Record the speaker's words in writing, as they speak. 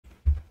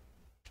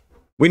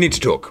We need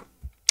to talk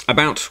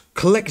about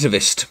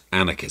collectivist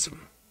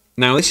anarchism.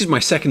 Now, this is my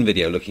second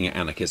video looking at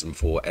anarchism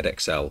for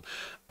edXL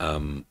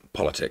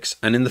politics.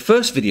 And in the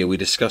first video, we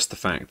discussed the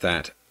fact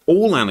that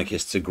all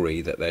anarchists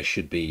agree that there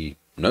should be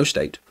no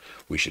state,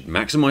 we should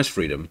maximize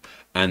freedom,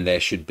 and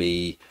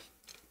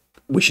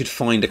we should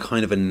find a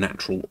kind of a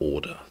natural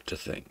order to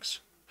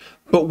things.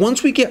 But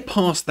once we get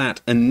past that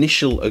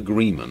initial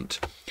agreement,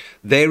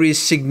 there is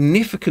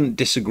significant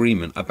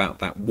disagreement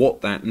about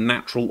what that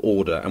natural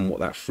order and what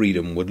that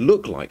freedom would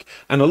look like.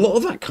 And a lot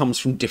of that comes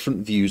from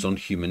different views on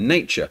human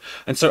nature.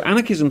 And so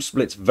anarchism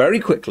splits very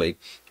quickly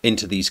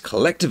into these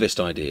collectivist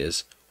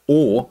ideas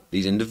or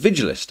these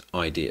individualist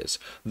ideas.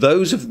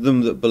 Those of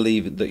them that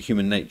believe that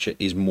human nature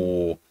is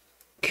more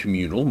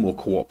communal, more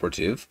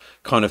cooperative,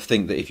 kind of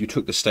think that if you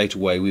took the state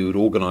away, we would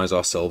organize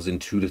ourselves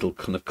into little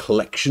kind of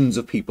collections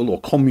of people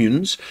or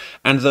communes.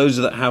 And those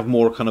that have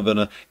more kind of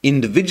an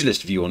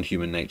individualist view on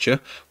human nature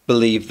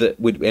believe that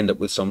we'd end up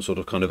with some sort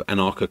of kind of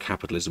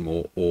anarcho-capitalism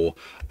or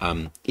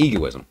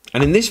egoism.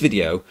 And in this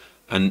video,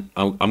 I'm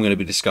going to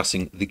be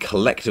discussing the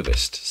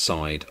collectivist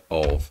side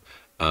of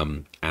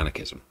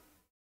anarchism.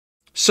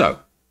 So,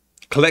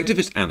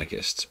 collectivist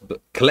anarchists,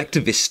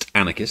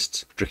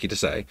 tricky to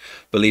say,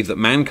 believe that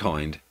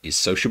mankind is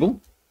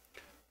sociable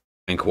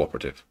and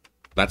cooperative.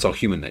 That's our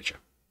human nature.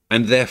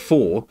 And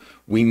therefore,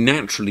 we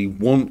naturally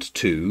want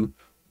to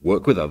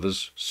work with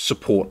others,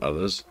 support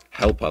others,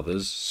 help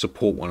others,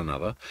 support one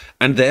another,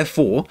 and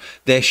therefore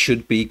there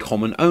should be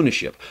common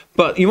ownership.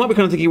 But you might be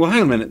kind of thinking, well,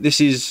 hang on a minute, this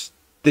is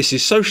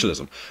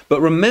socialism. But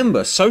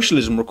remember,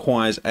 socialism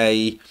requires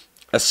a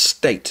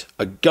state,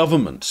 a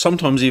government,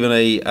 sometimes even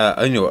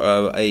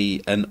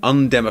an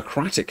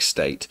undemocratic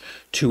state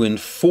to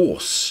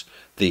enforce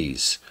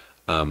this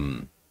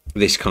kind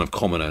of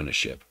common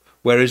ownership.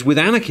 Whereas with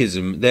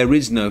anarchism, there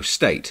is no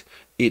state.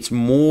 It's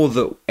more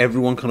that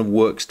everyone kind of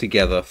works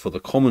together for the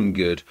common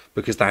good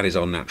because that is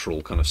our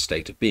natural kind of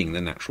state of being, the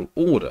natural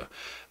order.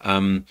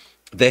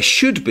 There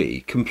should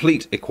be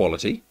complete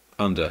equality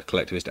under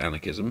collectivist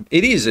anarchism.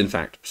 It is, in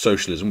fact,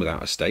 socialism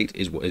without a state,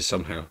 is what is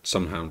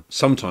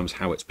sometimes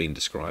how it's been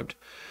described.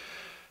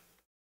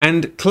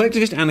 And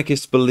collectivist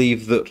anarchists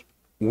believe that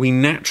we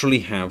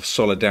naturally have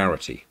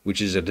solidarity, which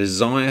is a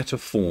desire to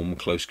form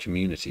close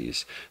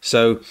communities.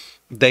 So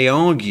they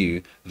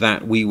argue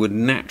that we would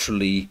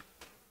naturally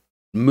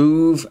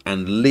move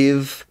and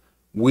live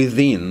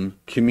within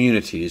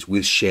communities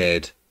with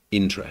shared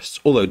interests,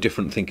 although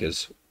different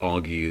thinkers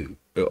argue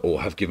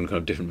or have given kind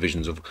of different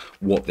visions of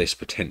what this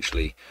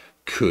potentially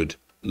could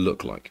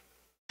look like.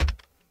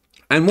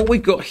 And what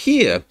we've got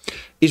here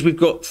is we've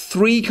got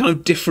three kind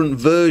of different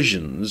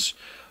versions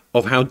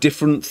of how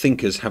different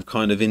thinkers have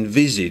kind of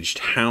envisaged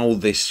how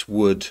this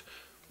would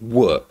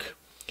work.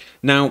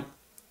 Now,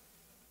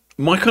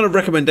 my kind of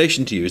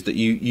recommendation to you is that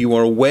you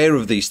are aware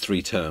of these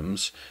three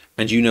terms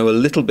and you know a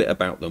little bit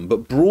about them,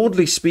 but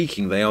broadly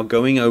speaking, they are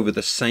going over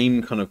the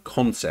same kind of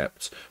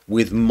concepts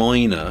with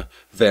minor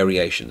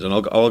variations. And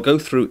I'll go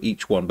through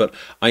each one, but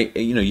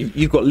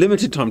you've got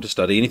limited time to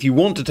study, and if you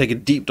want to take a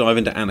deep dive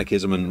into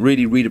anarchism and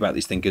really read about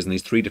these thinkers and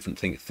these three different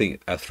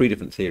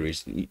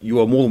theories, you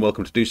are more than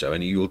welcome to do so,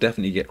 and you will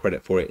definitely get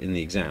credit for it in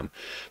the exam.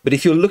 But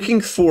if you're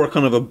looking for a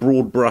kind of a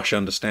broad brush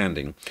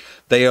understanding,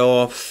 they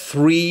are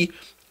three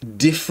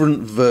different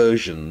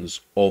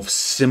versions of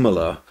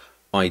similar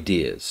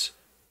ideas.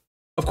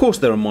 Of course,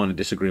 there are minor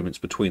disagreements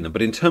between them,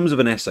 but in terms of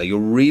an essay, you're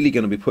really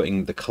going to be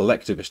putting the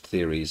collectivist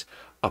theories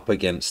up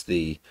against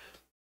the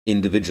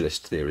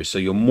individualist theories. So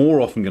you're more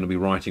often going to be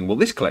writing, well,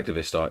 this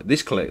collectivist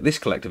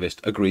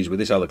agrees with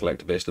this other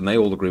collectivist, and they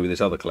all agree with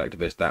this other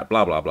collectivist, that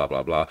blah, blah, blah,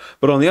 blah, blah.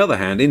 But on the other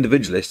hand,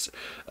 individualists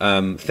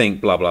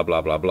think blah, blah,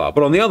 blah, blah, blah.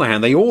 But on the other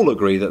hand, they all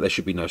agree that there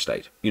should be no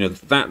state. You know,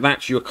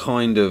 that's your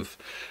kind of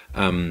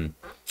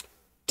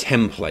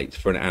template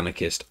for an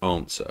anarchist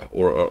answer,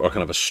 or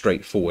kind of a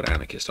straightforward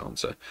anarchist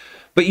answer.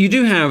 But you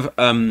do have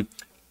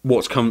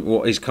what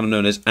is kind of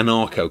known as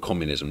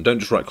anarcho-communism. Don't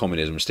just write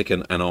communism, stick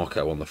an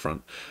anarcho on the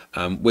front,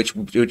 which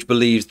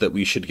believes that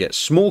we should get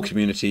small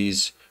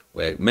communities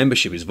where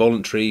membership is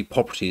voluntary,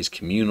 property is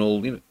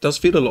communal. You know, it does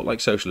feel a lot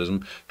like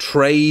socialism.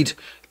 Trade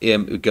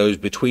goes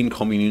between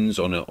communes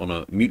on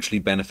a mutually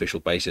beneficial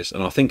basis.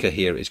 And our thinker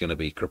here is going to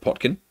be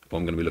Kropotkin, who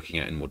I'm going to be looking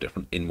at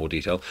in more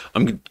detail.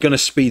 I'm going to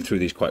speed through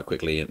these quite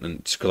quickly,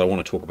 and because I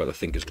want to talk about the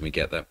thinkers when we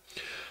get there.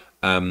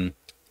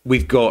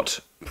 We've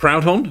got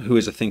Proudhon, who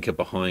is a thinker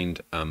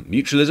behind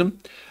mutualism,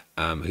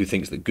 who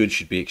thinks that goods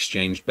should be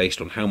exchanged based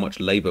on how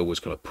much labor was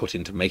kind of put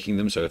into making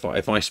them. So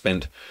if I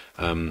spent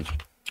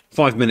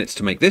 5 minutes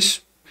to make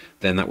this,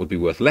 then that would be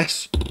worth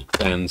less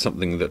than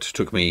something that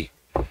took me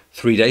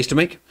 3 days to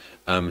make.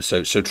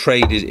 So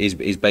trade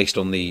is based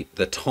on the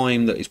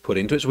time that is put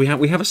into it. So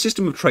we have a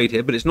system of trade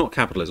here, but it's not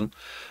capitalism.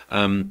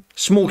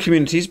 Small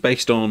communities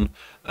based on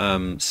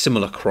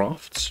similar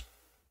crafts.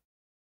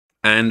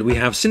 And we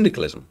have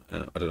syndicalism. I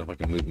don't know if I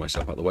can move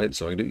myself out of the way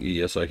so I can do it.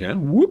 Yes, I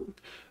can. Whoop.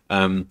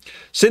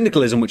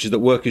 Syndicalism, which is that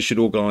workers should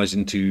organise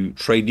into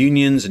trade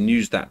unions and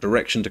use that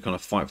direction to kind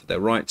of fight for their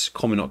rights.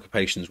 Common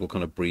occupations will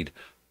kind of breed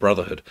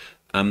brotherhood.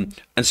 And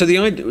so the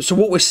idea, so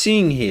what we're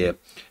seeing here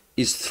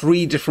is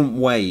three different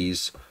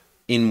ways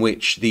in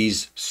which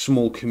these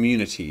small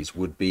communities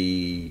would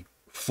be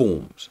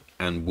formed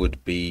and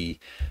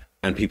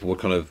people would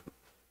kind of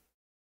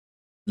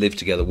live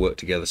together, work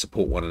together,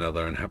 support one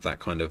another, and have that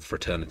kind of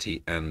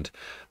fraternity and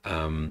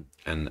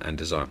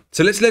desire.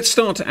 So let's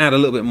start to add a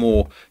little bit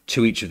more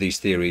to each of these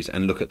theories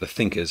and look at the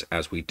thinkers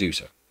as we do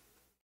so.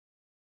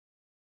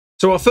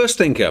 So our first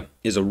thinker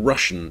is a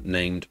Russian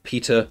named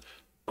Peter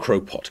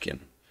Kropotkin,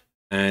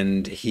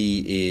 and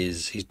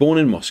he's born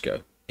in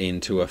Moscow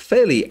into a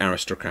fairly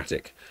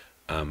aristocratic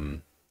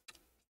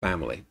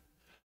family.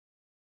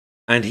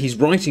 And he's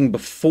writing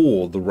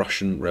before the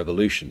Russian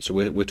Revolution. So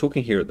we're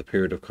talking here at the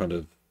period of kind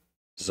of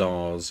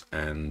czars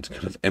and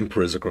kind of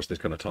emperors across this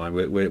kind of time.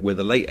 We're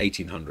the late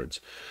 1800s.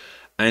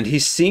 And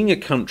he's seeing a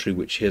country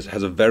which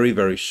has a very,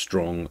 very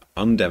strong,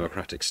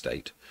 undemocratic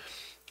state.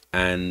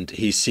 And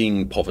he's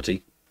seeing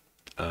poverty.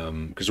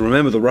 Because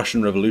remember, the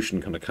Russian Revolution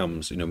kind of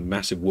comes,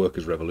 massive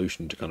workers'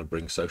 revolution to kind of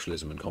bring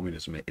socialism and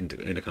communism into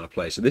kind of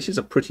place. So this is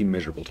a pretty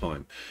miserable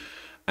time.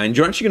 And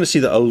you're actually going to see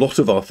that a lot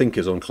of our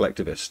thinkers on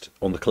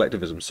the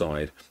collectivism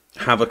side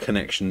have a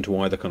connection to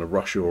either kind of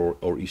Russia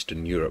or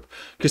Eastern Europe,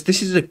 because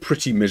this is a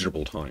pretty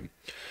miserable time.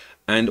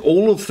 And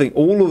all of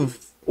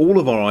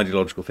our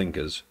ideological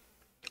thinkers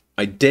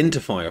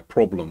identify a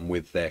problem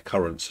with their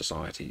current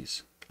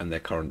societies and their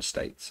current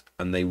states,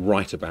 and they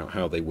write about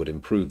how they would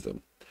improve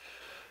them.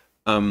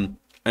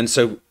 And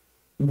so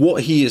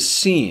what he is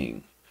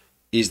seeing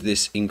is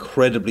this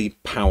incredibly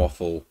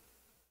powerful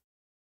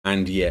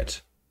and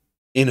yet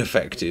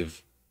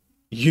ineffective,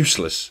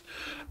 useless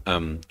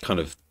kind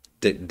of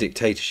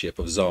dictatorship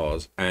of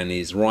czars, and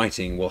is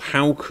writing, well,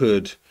 how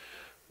could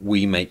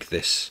we make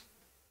this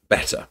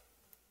better?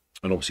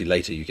 And obviously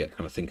later you get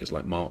kind of thinkers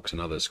like Marx and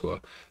others who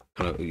are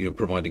kind of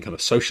providing kind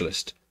of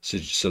socialist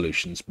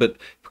solutions. But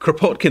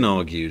Kropotkin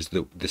argues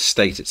that the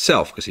state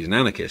itself, because he's an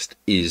anarchist,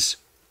 is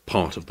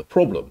part of the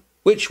problem,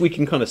 which we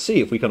can kind of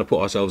see if we kind of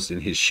put ourselves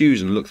in his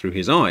shoes and look through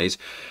his eyes.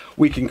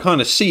 We can kind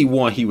of see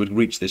why he would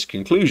reach this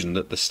conclusion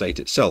that the state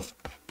itself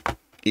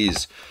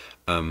is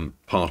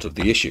part of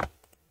the issue.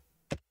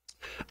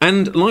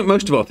 And like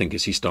most of our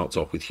thinkers, he starts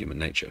off with human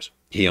natures.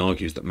 He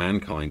argues that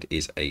mankind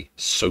is a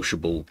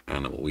sociable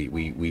animal.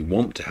 We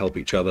want to help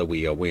each other.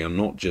 We are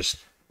not just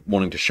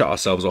wanting to shut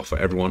ourselves off for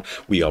everyone.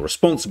 We are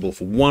responsible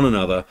for one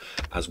another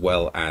as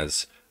well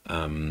as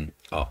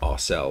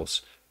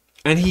ourselves.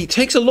 And he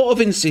takes a lot of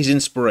his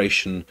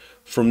inspiration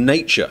from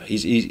nature.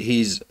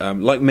 He's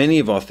like many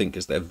of our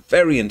thinkers, they're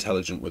very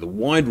intelligent with a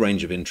wide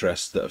range of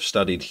interests that have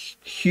studied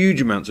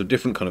huge amounts of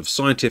different kind of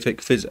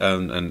scientific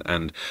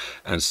and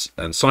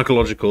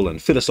psychological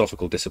and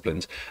philosophical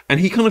disciplines.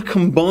 And he kind of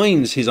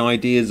combines his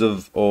ideas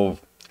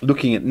of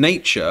looking at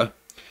nature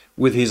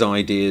with his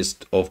ideas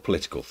of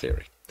political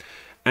theory.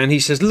 And he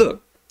says,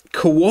 look,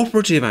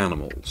 cooperative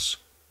animals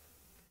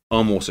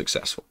are more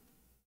successful.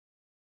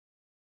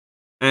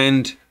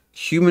 And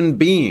human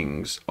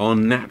beings are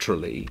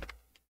naturally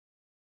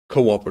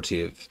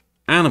cooperative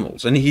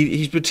animals. And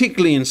he's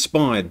particularly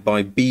inspired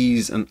by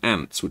bees and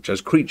ants, which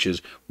as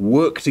creatures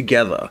work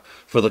together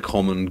for the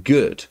common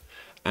good.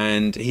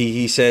 And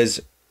he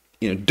says,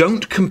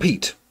 don't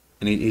compete.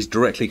 And he's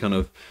directly kind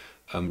of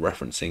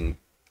referencing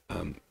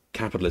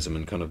capitalism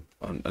and kind of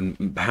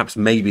and perhaps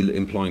maybe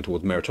implying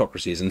towards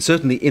meritocracies and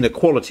certainly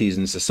inequalities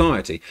in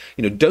society.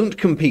 Don't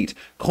compete.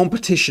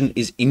 Competition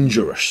is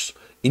injurious.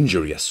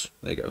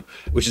 There you go,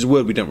 which is a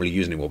word we don't really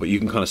use anymore, but you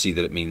can kind of see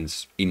that it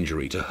means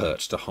injury, to hurt,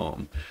 to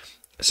harm.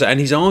 So, and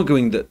he's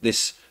arguing that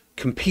this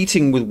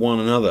competing with one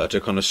another to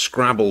kind of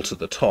scrabble to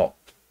the top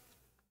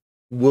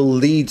will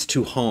lead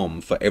to harm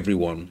for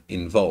everyone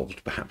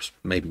involved, perhaps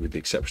maybe with the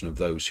exception of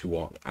those who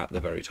are at the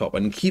very top.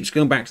 And he keeps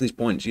going back to these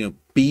points,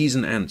 bees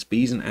and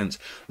ants.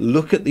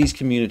 Look at these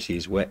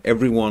communities where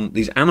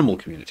these animal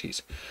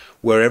communities,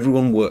 where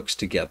everyone works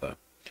together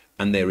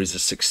and there is a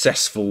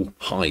successful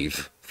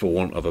hive, for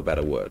want of a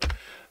better word.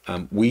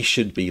 We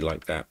should be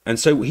like that. And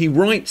so he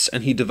writes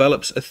and he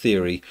develops a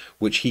theory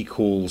which he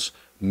calls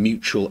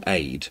mutual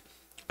aid.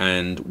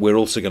 And we're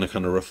also going to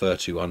kind of refer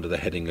to under the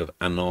heading of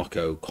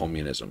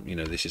anarcho-communism.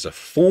 This is a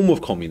form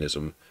of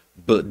communism,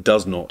 but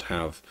does not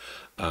have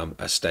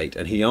a state.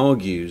 And he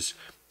argues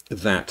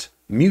that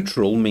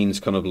mutual means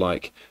kind of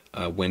like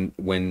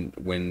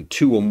when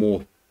two or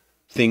more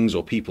things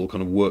or people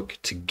kind of work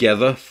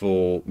together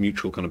for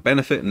mutual kind of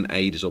benefit, and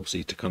aid is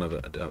obviously to kind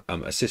of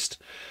assist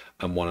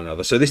one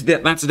another. So that's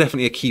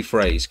definitely a key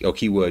phrase or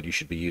key word you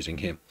should be using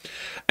here.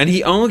 And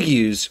he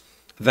argues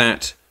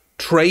that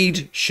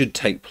trade should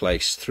take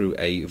place through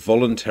a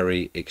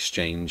voluntary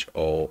exchange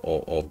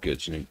of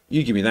goods.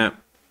 You give me that,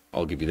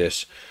 I'll give you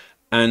this,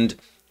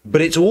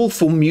 but it's all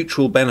for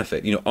mutual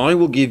benefit. I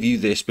will give you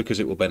this because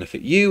it will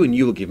benefit you, and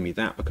you will give me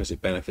that because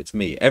it benefits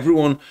me.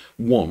 Everyone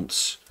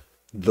wants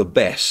the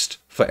best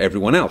for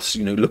everyone else.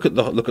 You know, look at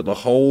the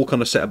whole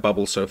kind of set of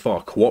bubbles so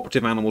far.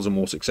 Cooperative animals are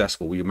more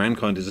successful.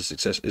 mankind is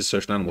a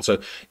social animal.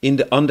 So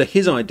under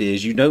his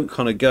ideas, you don't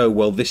kind of go,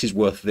 well, this is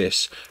worth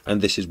this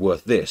and this is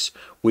worth this.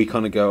 We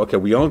kind of go, okay,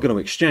 we are going to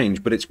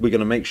exchange, but we're going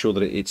to make sure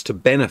that it's to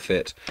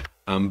benefit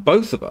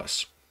both of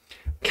us.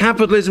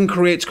 Capitalism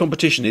creates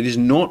competition. It is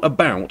not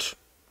about,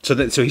 so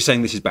he's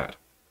saying this is bad.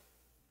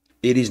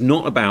 It is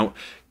not about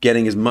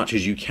getting as much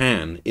as you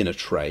can in a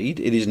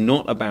trade. It is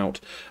not about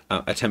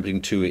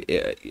attempting to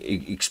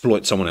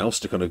exploit someone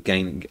else to kind of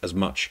gain as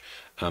much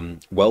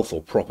wealth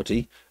or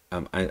property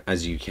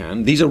as you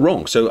can. These are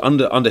wrong. So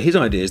under his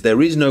ideas,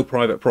 there is no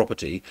private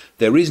property.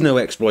 There is no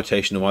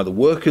exploitation of either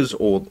workers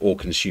or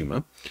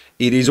consumer.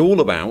 It is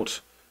all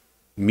about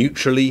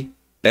mutually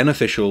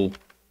beneficial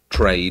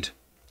trade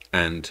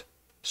and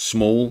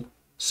small,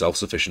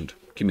 self-sufficient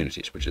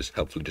communities, which has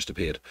helpfully just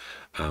appeared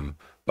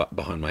but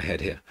behind my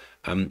head here.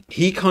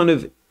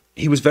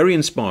 He was very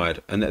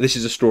inspired, and this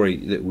is a story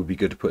that would be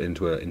good to put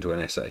into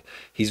an essay.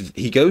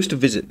 He goes to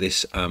visit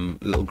this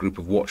little group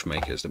of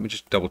watchmakers. Let me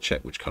just double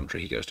check which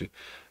country he goes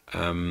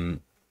to.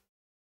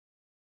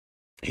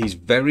 He's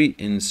very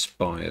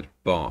inspired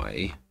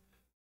by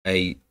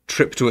a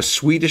trip to a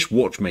Swedish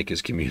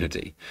watchmakers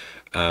community,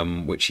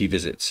 which he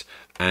visits.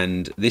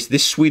 And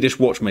this Swedish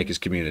watchmakers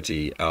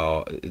community,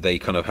 they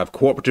kind of have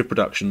cooperative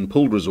production,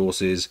 pooled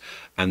resources,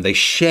 and they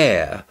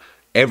share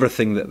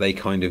everything that they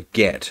kind of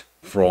get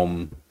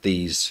from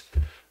these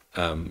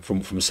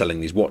from selling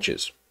these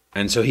watches.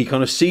 And so he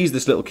kind of sees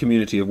this little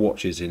community of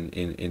watches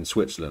in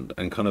Switzerland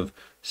and kind of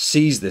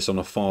sees this on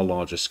a far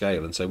larger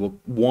scale and say, well,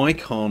 why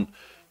can't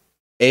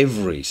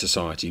every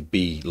society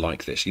be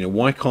like this? You know,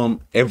 why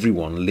can't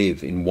everyone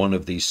live in one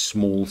of these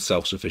small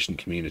self-sufficient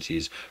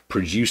communities,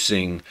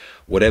 producing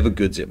whatever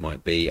goods it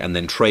might be, and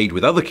then trade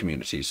with other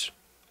communities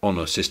on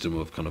a system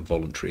of kind of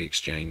voluntary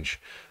exchange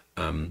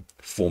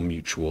for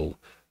mutual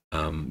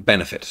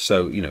benefit?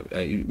 So, you know,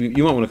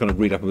 you might want to kind of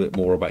read up a bit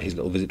more about his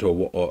little visit to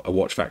a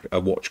watch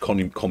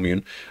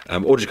commune,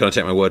 or just kind of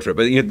take my word for it.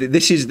 But you know,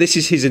 this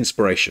is his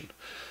inspiration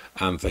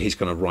for his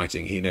kind of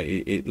writing. You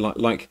know,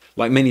 like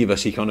many of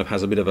us, he kind of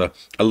has a bit of a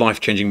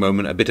life-changing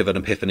moment, a bit of an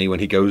epiphany when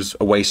he goes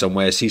away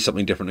somewhere, sees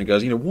something different, and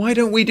goes, you know, why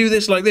don't we do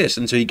this like this?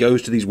 And so he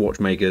goes to these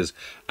watchmakers,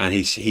 and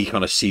he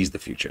kind of sees the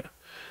future,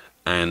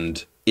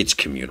 and it's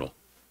communal.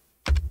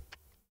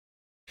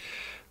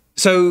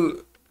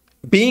 So,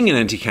 being an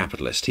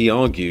anti-capitalist, he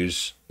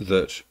argues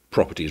that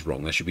property is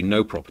wrong. There should be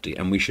no property,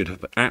 and we should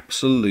have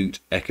absolute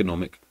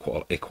economic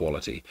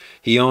equality.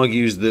 He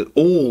argues that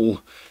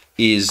all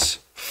is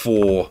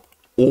for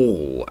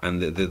all,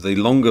 and the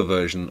longer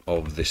version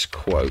of this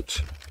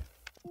quote,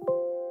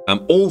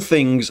 all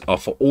things are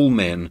for all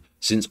men,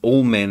 since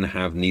all men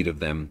have need of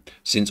them,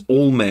 since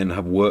all men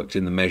have worked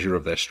in the measure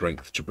of their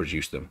strength to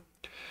produce them.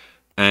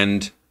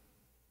 And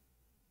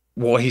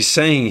what he's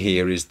saying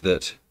here is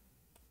that,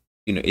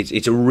 you know,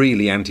 it's a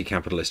really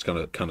anti-capitalist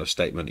kind of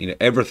statement. You know,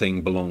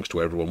 everything belongs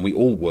to everyone. We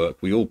all work,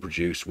 we all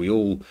produce, we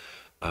all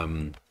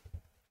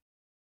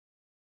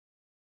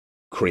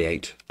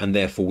create, and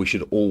therefore we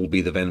should all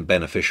be the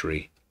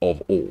beneficiary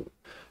of all.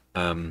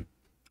 And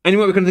you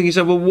might be kind of thinking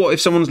yourself, well, what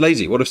if someone's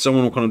lazy? What if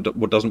someone kind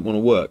of doesn't want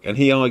to work? And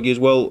he argues,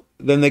 well,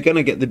 then they're going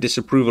to get the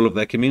disapproval of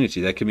their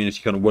community. Their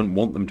community kind of won't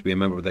want them to be a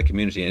member of their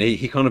community. And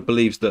he kind of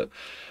believes that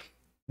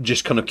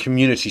just kind of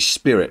community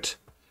spirit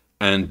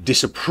and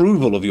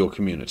disapproval of your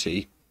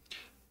community,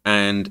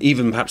 and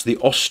even perhaps the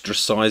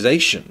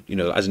ostracization, you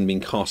know, as in being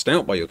cast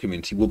out by your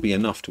community, will be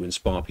enough to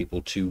inspire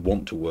people to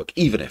want to work,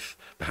 even if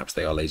perhaps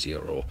they are lazier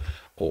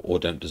or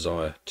don't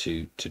desire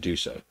to do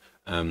so.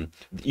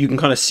 You can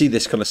kind of see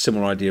this kind of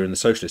similar idea in the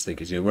socialist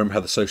thinkers. You know, remember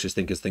how the socialist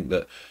thinkers think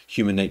that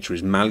human nature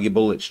is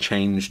malleable, it's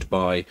changed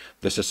by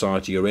the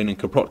society you're in, and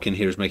Kropotkin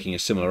here is making a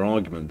similar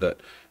argument that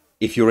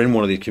if you're in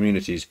one of these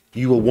communities,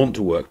 you will want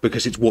to work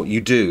because it's what you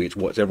do, it's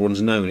what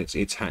everyone's known, it's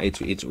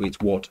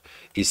what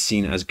is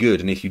seen as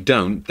good. And if you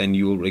don't, then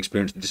you will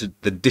experience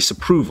the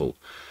disapproval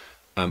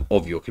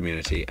of your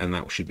community, and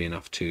that should be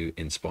enough to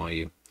inspire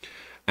you.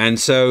 And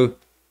so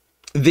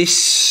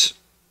this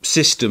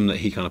system that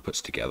he kind of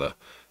puts together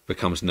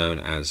becomes known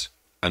as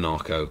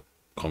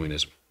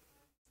anarcho-communism.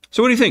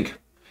 So what do you think?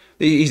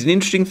 He's an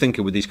interesting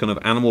thinker with these kind of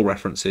animal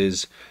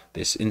references,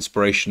 this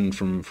inspiration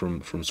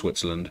from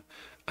Switzerland.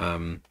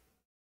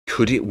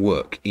 Could it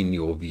work in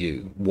your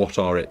view? What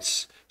are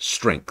its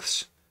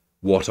strengths?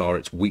 What are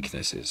its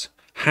weaknesses?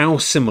 How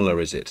similar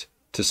is it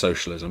to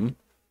socialism?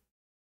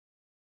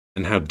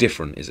 And how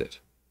different is it?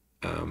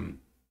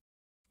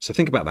 So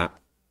think about that,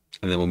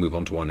 and then we'll move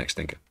on to our next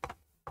thinker.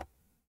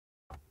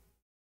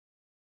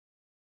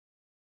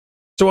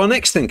 So our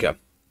next thinker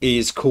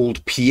is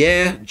called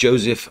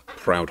Pierre-Joseph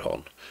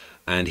Proudhon.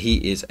 And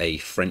he is a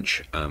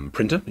French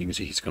printer. You can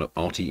see he's kind of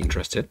arty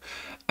interested.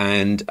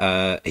 And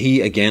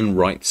he again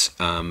writes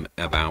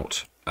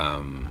about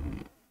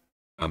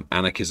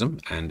anarchism.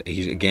 And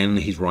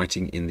he's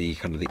writing in the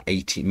kind of the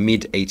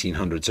mid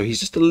 1800s. So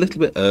he's just a little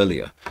bit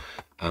earlier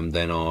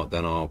than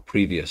our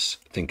previous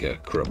thinker,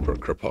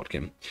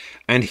 Kropotkin.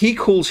 And he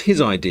calls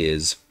his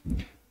ideas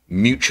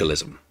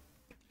mutualism,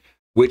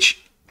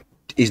 which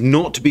is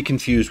not to be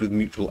confused with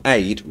mutual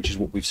aid, which is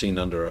what we've seen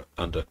under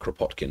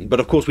Kropotkin. But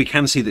of course, we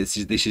can see that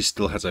this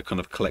still has a kind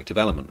of collective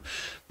element.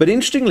 But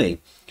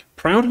interestingly,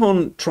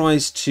 Proudhon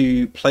tries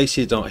to place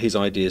his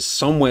ideas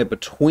somewhere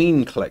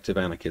between collective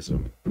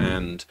anarchism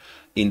and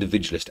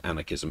individualist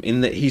anarchism,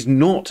 in that he's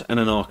not an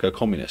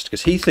anarcho-communist,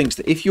 because he thinks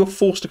that if you're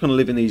forced to kind of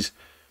live in these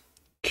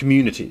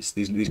communities,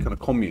 these kind of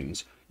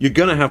communes, you're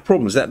going to have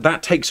problems.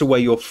 That takes away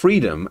your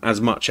freedom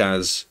as much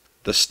as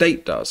the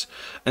state does.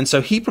 And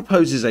so he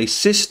proposes a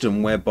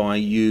system whereby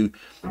you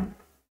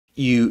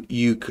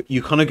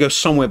kind of go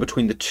somewhere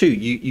between the two.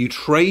 You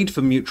trade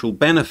for mutual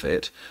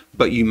benefit,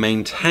 but you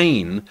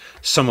maintain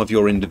some of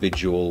your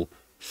individual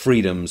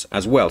freedoms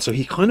as well. So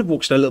he kind of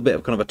walks a little bit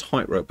of kind of a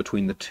tightrope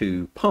between the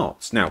two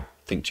parts. Now,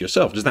 think to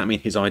yourself, does that mean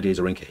his ideas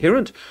are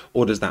incoherent,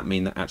 or does that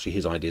mean that actually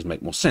his ideas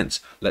make more sense?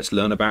 Let's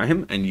learn about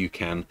him, and you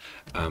can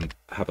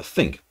have a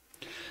think.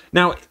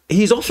 Now,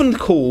 he's often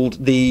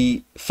called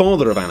the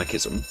father of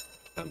anarchism.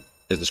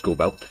 There's the school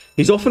bell.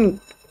 He's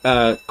often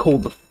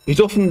called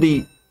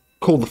the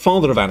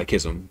father of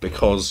anarchism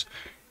because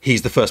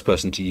he's the first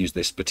person to use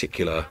this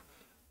particular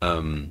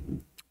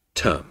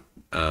term.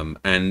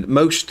 And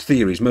most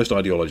theories, most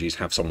ideologies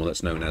have someone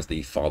that's known as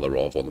the father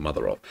of or the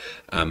mother of.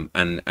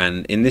 And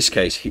in this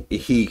case,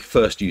 he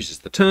first uses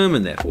the term,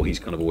 and therefore he's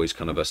kind of always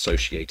kind of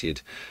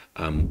associated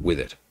with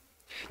it.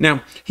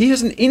 Now, he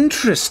has an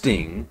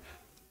interesting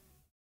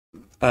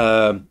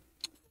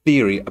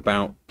theory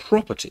about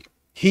property.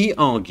 He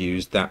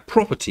argues that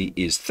property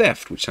is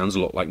theft, which sounds a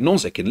lot like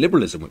Nozick in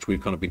liberalism, which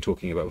we've kind of been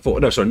talking about before.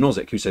 No, sorry,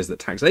 Nozick, who says that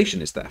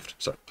taxation is theft.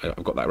 So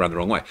I've got that around the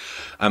wrong way.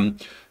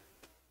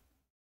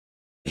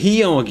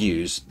 He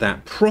argues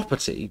that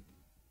property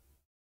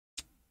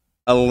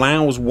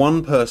allows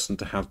one person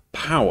to have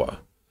power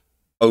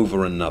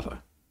over another,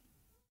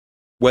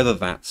 whether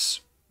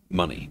that's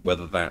money,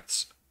 whether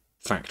that's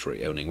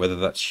factory owning, whether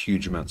that's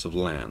huge amounts of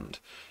land.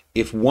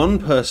 If one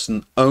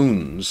person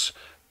owns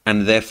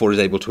and therefore is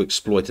able to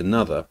exploit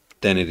another,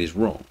 then it is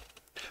wrong.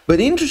 But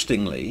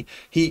interestingly,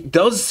 he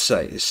does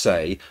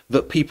say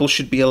that people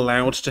should be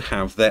allowed to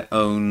have their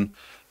own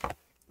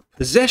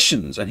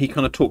possessions, and he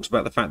kind of talks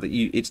about the fact that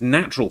it's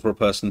natural for a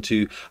person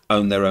to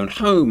own their own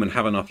home and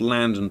have enough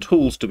land and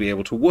tools to be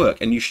able to work,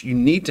 and you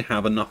need to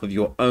have enough of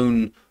your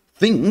own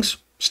things,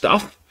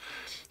 stuff,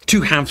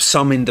 to have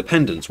some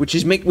independence, which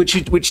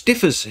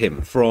differs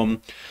him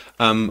from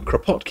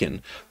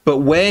Kropotkin, but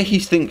where he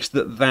thinks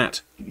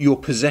that your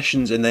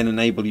possessions and then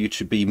enable you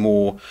to be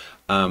more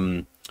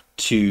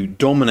to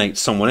dominate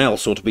someone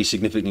else, or to be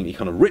significantly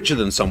kind of richer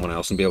than someone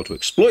else and be able to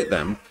exploit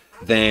them,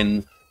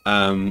 then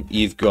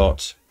you've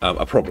got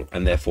a problem,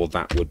 and therefore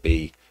that would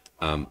be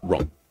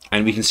wrong.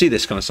 And we can see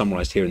this kind of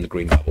summarized here in the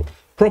green bubble.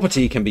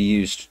 Property can be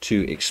used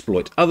to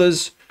exploit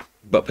others,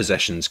 but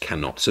possessions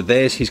cannot. So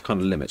there's his kind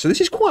of limit. So this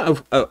is quite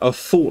a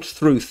thought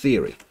through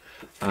theory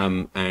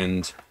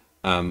and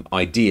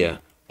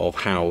idea of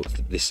how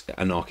this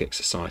anarchic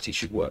society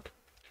should work.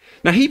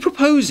 Now, he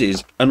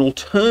proposes an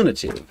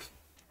alternative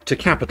to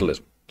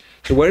capitalism.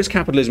 So whereas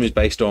capitalism is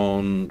based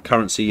on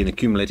currency and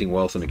accumulating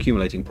wealth and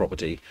accumulating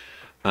property,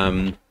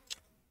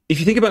 if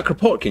you think about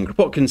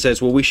Kropotkin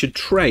says, well, we should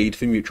trade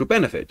for mutual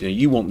benefit.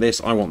 You want this,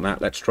 I want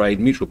that, let's trade,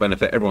 mutual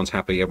benefit, everyone's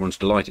happy, everyone's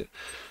delighted.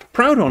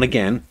 Proudhon,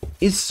 again,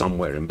 is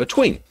somewhere in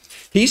between.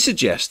 He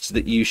suggests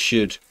that you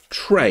should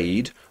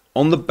trade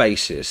on the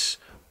basis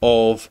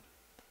of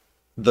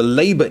the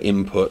labor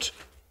input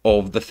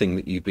of the thing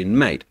that you've been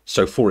made.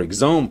 So, for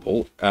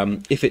example,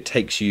 if it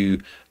takes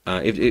you,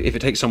 if it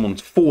takes someone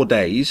 4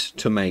 days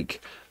to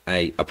make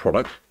a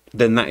product,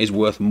 then that is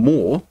worth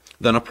more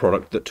than a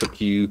product that took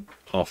you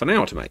half an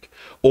hour to make.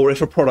 Or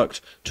if a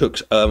product took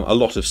a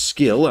lot of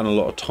skill and a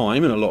lot of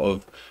time and a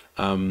lot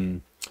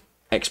of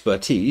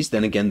expertise,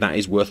 then again that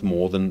is worth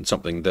more than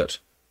something that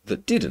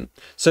didn't.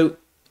 So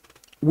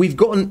we've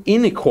got an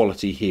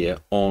inequality here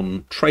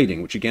on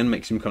trading, which again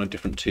makes him kind of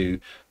different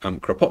to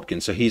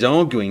Kropotkin. So he's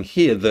arguing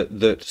here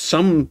that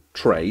some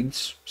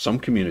trades, some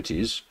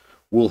communities,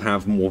 will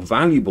have more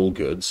valuable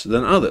goods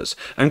than others.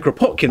 And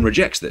Kropotkin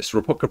rejects this.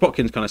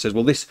 Kropotkin kind of says,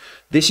 well, this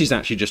is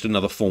actually just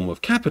another form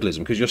of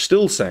capitalism, because you're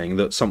still saying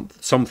that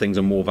some things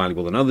are more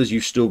valuable than others.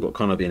 You've still got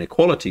kind of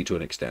inequality to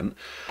an extent.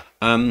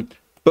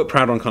 But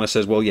Proudhon kind of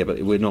says, well, yeah, but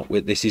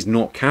this is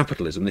not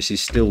capitalism. This is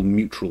still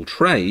mutual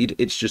trade.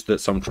 It's just that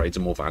some trades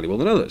are more valuable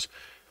than others.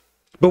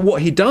 But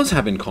what he does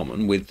have in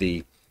common with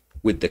the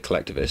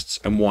collectivists,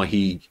 and why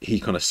he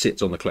kind of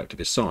sits on the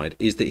collectivist side,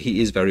 is that he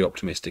is very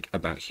optimistic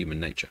about human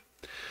nature.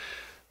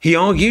 He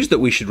argues that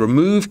we should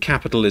remove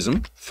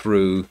capitalism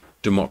through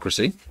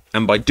democracy,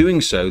 and by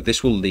doing so,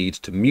 this will lead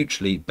to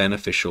mutually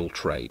beneficial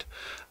trade.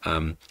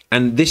 And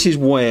this is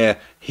where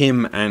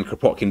him and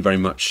Kropotkin very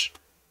much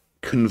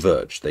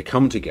converge. They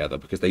come together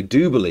because they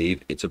do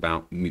believe it's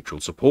about mutual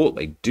support.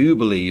 They do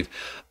believe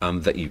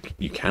that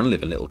you can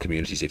live in little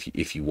communities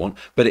if you want,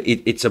 but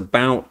it's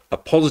about a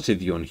positive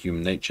view on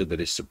human nature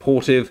that is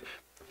supportive.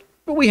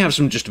 But we have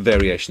some just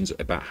variations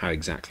about how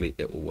exactly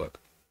it will work.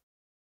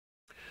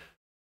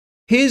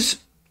 His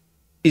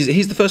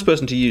he's the first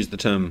person to use the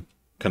term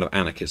kind of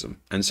anarchism.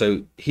 And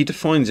so he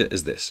defines it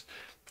as this: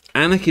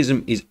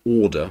 anarchism is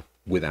order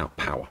without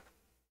power.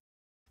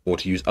 Or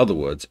to use other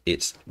words,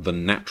 it's the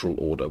natural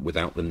order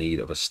without the need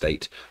of a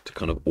state to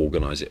kind of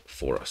organize it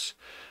for us.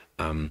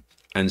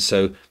 And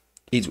so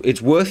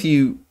it's worth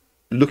you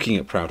looking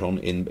at Proudhon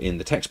in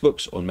the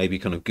textbooks, or maybe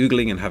kind of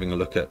Googling and having a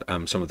look at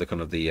some of the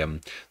kind of the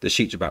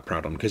sheets about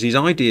Proudhon, because his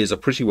ideas are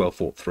pretty well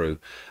thought through.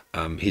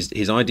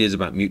 His ideas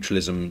about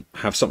mutualism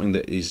have something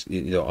that is,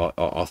 you know,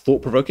 are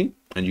thought-provoking,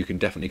 and you can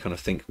definitely kind of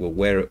think, well,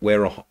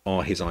 where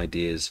are his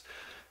ideas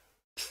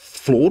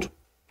flawed?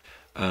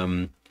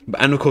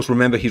 And of course,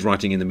 remember, he's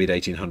writing in the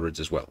mid-1800s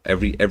as well.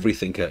 Every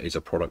thinker is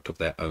a product of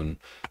their own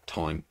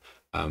time.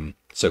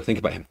 So think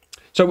about him.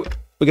 So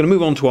we're going to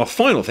move on to our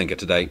final thinker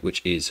today,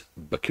 which is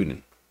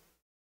Bakunin.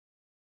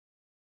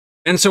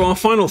 And so our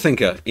final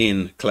thinker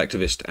in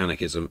collectivist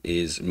anarchism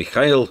is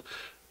Mikhail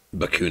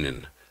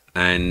Bakunin.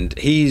 And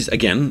he's,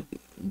 again,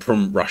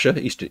 from Russia,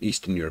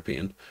 Eastern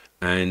European,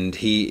 and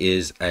he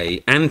is an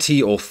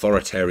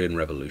anti-authoritarian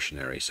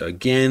revolutionary. So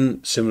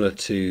again, similar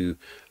to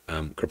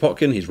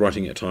Kropotkin, he's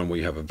writing at a time where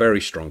you have a very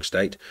strong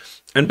state.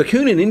 And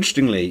Bakunin,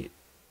 interestingly,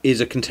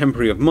 is a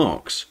contemporary of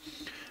Marx.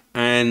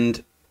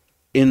 And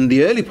in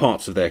the earlier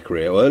parts of their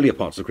career,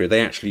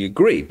 they actually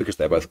agree, because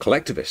they're both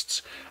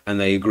collectivists, and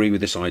they agree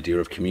with this idea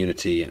of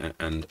community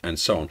and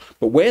so on.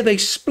 But where they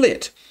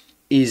split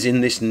is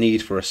in this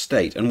need for a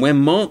state. And where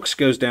Marx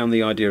goes down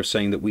the idea of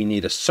saying that we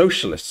need a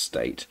socialist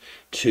state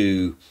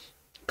to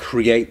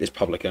create this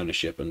public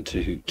ownership and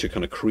to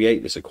kind of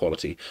create this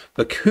equality,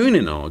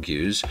 Bakunin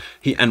argues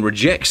and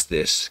rejects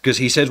this, because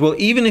he says, well,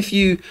 even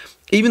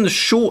the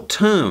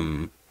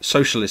short-term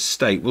socialist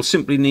state will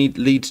simply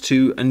lead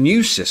to a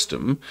new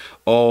system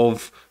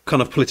of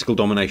kind of political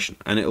domination,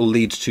 and it will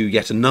lead to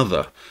yet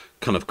another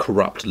kind of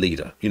corrupt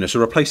leader. You know, so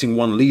replacing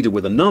one leader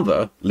with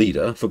another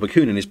leader for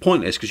Bakunin is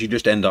pointless, because you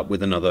just end up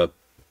with another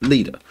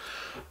leader.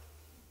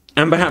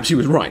 And perhaps he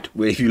was right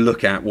if you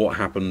look at what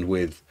happened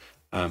with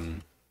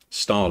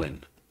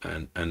Stalin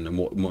and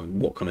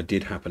what kind of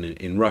did happen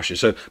in Russia.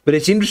 So, but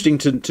it's interesting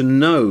to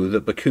know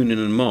that Bakunin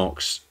and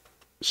Marx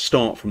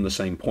start from the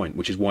same point,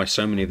 which is why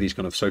so many of these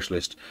kind of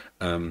socialist,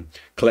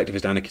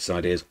 collectivist anarchist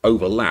ideas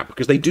overlap,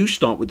 because they do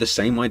start with the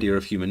same idea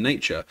of human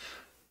nature.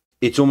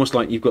 It's almost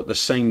like you've got the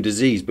same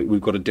disease, but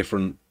we've got a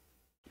different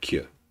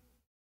cure.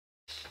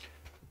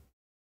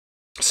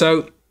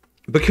 So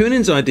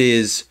Bakunin's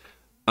ideas,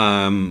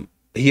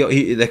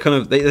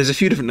 there's a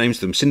few different names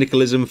to them: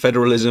 syndicalism,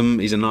 federalism.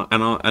 He's an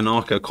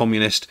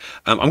anarcho-communist.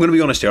 I'm going to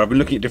be honest here. I've been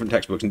looking at different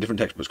textbooks, and different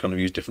textbooks kind of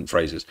use different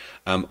phrases.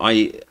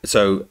 This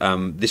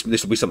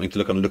will be something to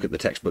look at the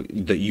textbook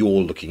that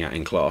you're looking at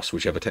in class,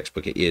 whichever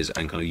textbook it is,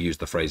 and kind of use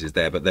the phrases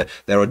there. But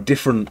there are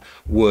different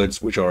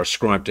words which are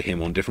ascribed to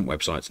him on different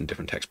websites and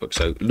different textbooks.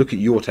 So look at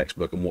your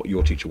textbook and what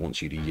your teacher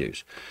wants you to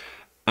use.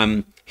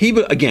 He,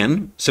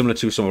 again, similar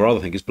to some of our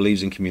other thinkers,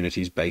 believes in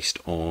communities based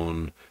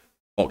on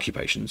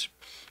occupations.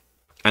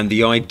 And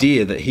the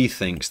idea that he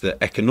thinks that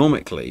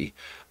economically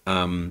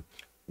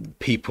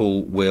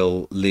people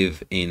will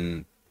live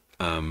in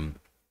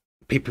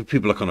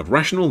people are kind of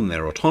rational and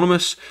they're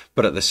autonomous,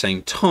 but at the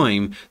same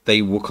time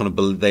they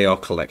are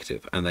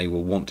collective, and they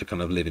will want to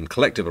kind of live in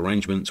collective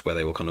arrangements where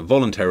they will kind of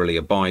voluntarily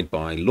abide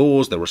by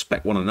laws. They'll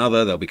respect one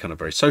another. They'll be kind of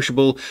very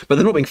sociable, but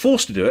they're not being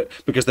forced to do it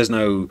because there's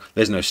no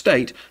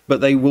state. But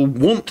they will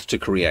want to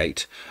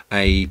create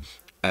a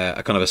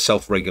kind of a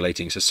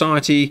self-regulating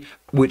society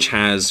which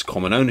has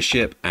common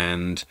ownership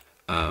and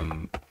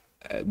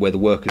where the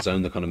workers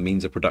own the kind of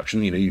means of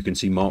production. You know, you can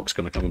see Marx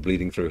kind of coming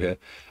bleeding through here.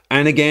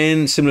 And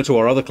again, similar to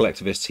our other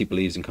collectivists, he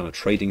believes in kind of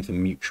trading for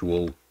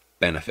mutual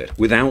benefit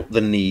without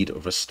the need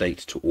of a state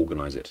to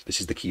organize it. This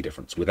is the key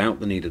difference. Without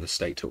the need of the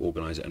state to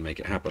organize it and make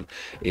it happen.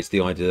 It's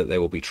the idea that there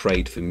will be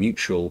trade for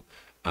mutual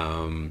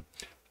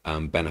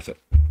benefit.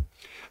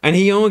 And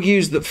he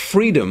argues that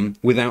freedom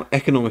without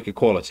economic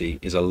equality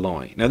is a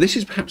lie. Now, this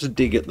is perhaps a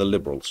dig at the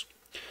liberals,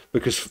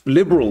 because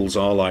liberals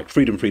are like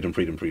freedom, freedom,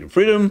 freedom, freedom,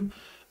 freedom,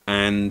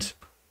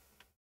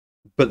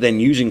 but then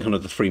using kind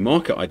of the free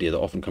market idea that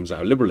often comes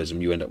out of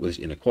liberalism, you end up with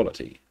this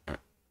inequality.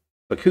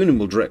 Bakunin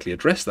will directly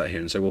address that here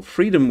and say, well,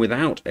 freedom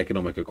without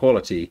economic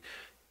equality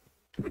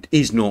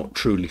is not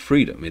truly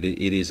freedom. It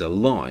is a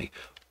lie.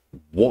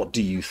 What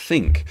do you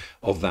think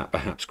of that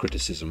perhaps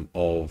criticism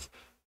of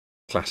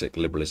classic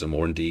liberalism,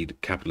 or indeed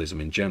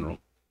capitalism in general?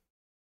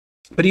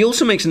 But he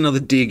also makes another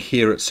dig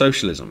here at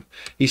socialism.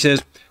 He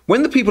says,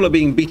 when the people are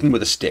being beaten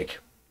with a stick,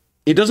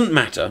 it doesn't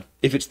matter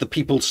if it's the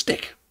people's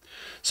stick.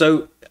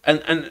 So,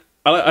 and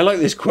I like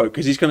this quote,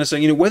 because he's kind of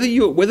saying, you know,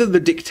 whether the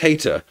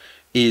dictator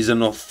is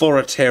an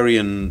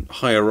authoritarian,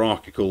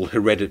 hierarchical,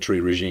 hereditary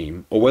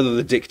regime, or whether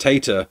the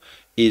dictator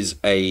is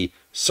a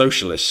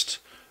socialist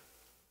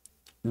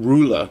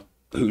ruler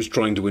who's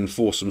trying to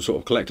enforce some sort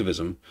of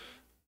collectivism,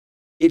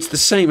 it's the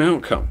same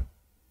outcome.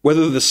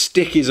 Whether the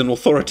stick is an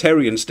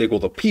authoritarian stick or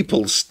the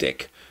people's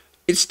stick,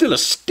 it's still a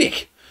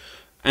stick.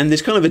 And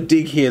there's kind of a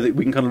dig here that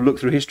we can kind of look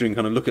through history and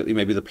kind of look at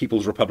maybe the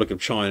People's Republic of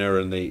China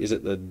and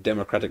the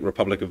Democratic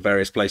Republic of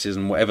various places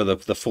and whatever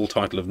the full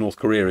title of North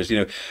Korea is.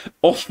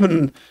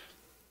 Often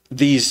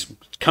these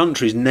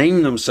countries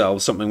name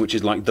themselves something which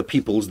is like the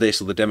people's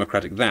this or the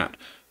democratic that,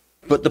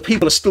 but the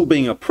people are still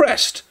being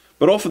oppressed,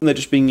 but often they're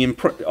just being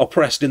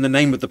oppressed in the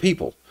name of the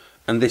people.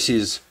 And this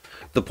is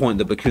the point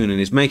that Bakunin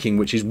is making,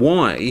 which is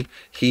why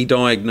he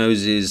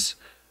diagnoses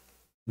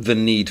the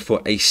need for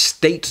a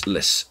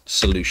stateless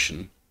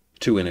solution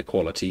to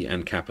inequality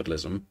and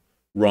capitalism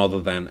rather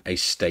than a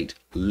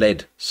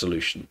state-led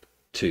solution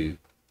to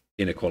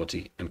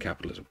inequality and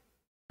capitalism.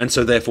 And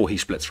so therefore he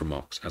splits from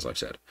Marx, as I've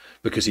said,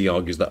 because he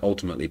argues that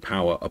ultimately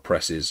power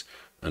oppresses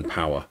and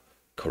power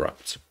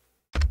corrupts.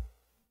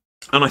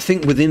 And I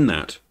think within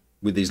that,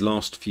 with these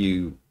last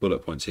few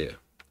bullet points here,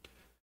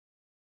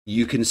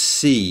 you can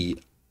see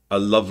a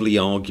lovely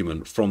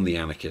argument from the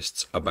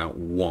anarchists about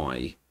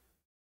why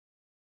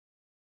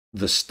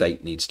the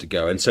state needs to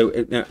go. And so,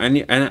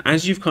 and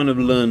as you've kind of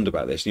learned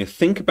about this,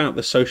 think about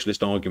the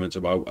socialist arguments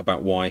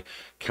about why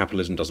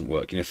capitalism doesn't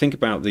work. Think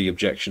about the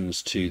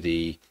objections to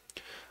the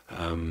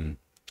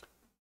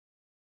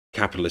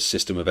capitalist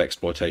system of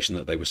exploitation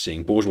that they were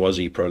seeing,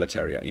 bourgeoisie,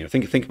 proletariat.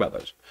 Think about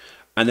those,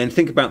 and then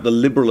think about the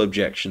liberal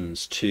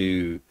objections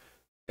to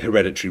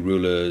hereditary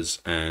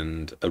rulers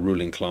and a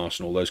ruling class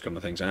and all those kind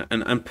of things,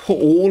 and put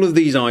all of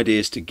these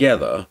ideas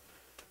together,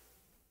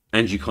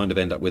 and you kind of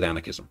end up with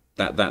anarchism.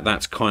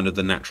 That's kind of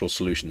the natural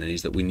solution, then,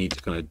 is that we need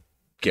to kind of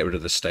get rid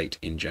of the state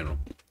in general.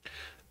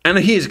 And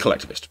he is a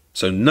collectivist,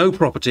 so no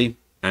property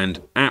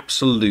and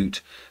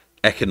absolute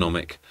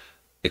economic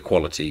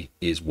equality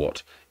is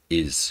what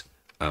is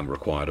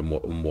required and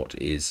what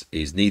is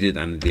needed,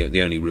 and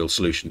the only real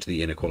solution to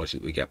the inequality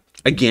that we get.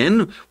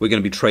 Again, we're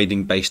going to be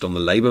trading based on the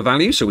labour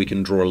value, so we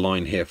can draw a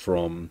line here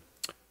from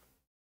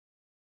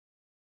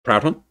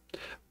Proudhon.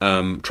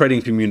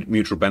 Trading for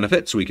mutual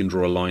benefit, so we can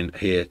draw a line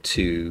here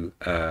to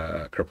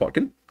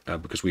Kropotkin,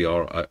 because we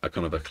are a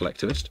kind of a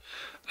collectivist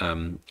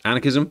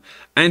anarchism.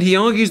 And he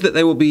argues that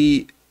there will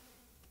be,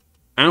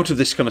 out of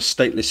this kind of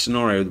stateless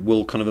scenario,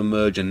 will kind of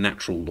emerge a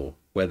natural law,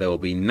 where there will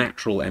be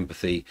natural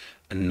empathy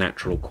and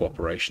natural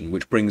cooperation,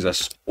 which brings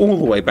us all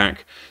the way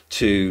back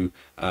to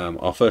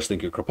our first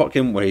thinker,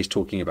 Kropotkin, where he's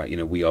talking about,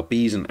 we are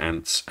bees and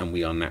ants, and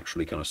we are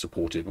naturally kind of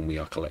supportive, and we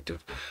are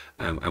collective,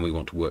 and we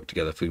want to work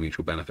together for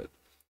mutual benefit.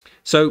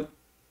 So,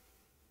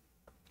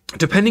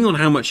 depending on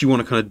how much you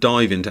want to kind of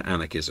dive into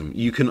anarchism,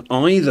 you can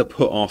either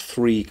put our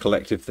three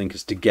collective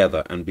thinkers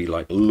together and be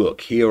like,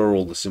 look, here are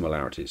all the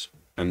similarities,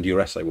 and your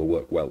essay will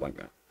work well like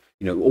that.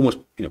 Almost,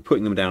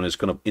 putting them down as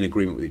kind of in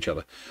agreement with each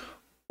other.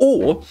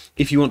 Or,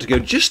 if you want to go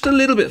just a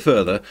little bit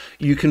further,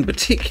 you can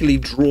particularly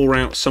draw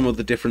out some of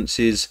the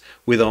differences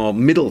with our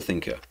middle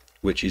thinker,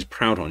 which is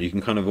Proudhon. You can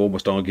kind of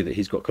almost argue that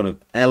he's got kind of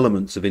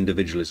elements of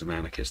individualism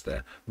anarchist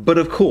there. But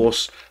of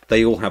course,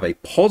 they all have a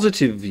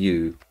positive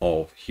view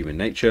of human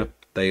nature.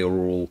 They are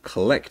all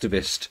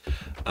collectivist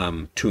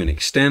to an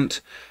extent,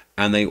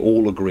 and they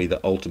all agree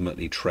that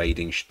ultimately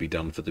trading should be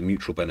done for the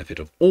mutual benefit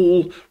of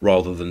all,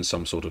 rather than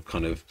some sort of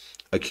kind of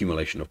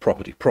accumulation of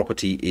property.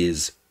 Property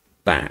is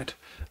bad.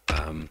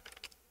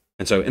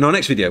 And so in our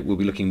next video, we'll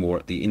be looking more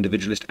at the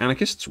individualist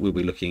anarchists. We'll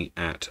be looking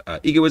at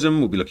egoism.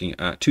 We'll be looking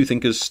at two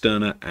thinkers,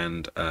 Stirner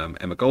and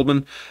Emma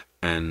Goldman,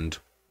 and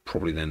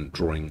probably then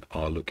drawing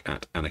our look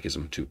at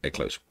anarchism to a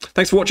close.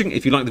 Thanks for watching.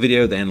 If you like the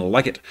video, then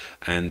like it.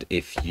 And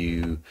if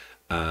you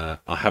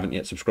haven't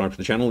yet subscribed to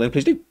the channel, then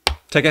please do.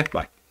 Take care.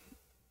 Bye.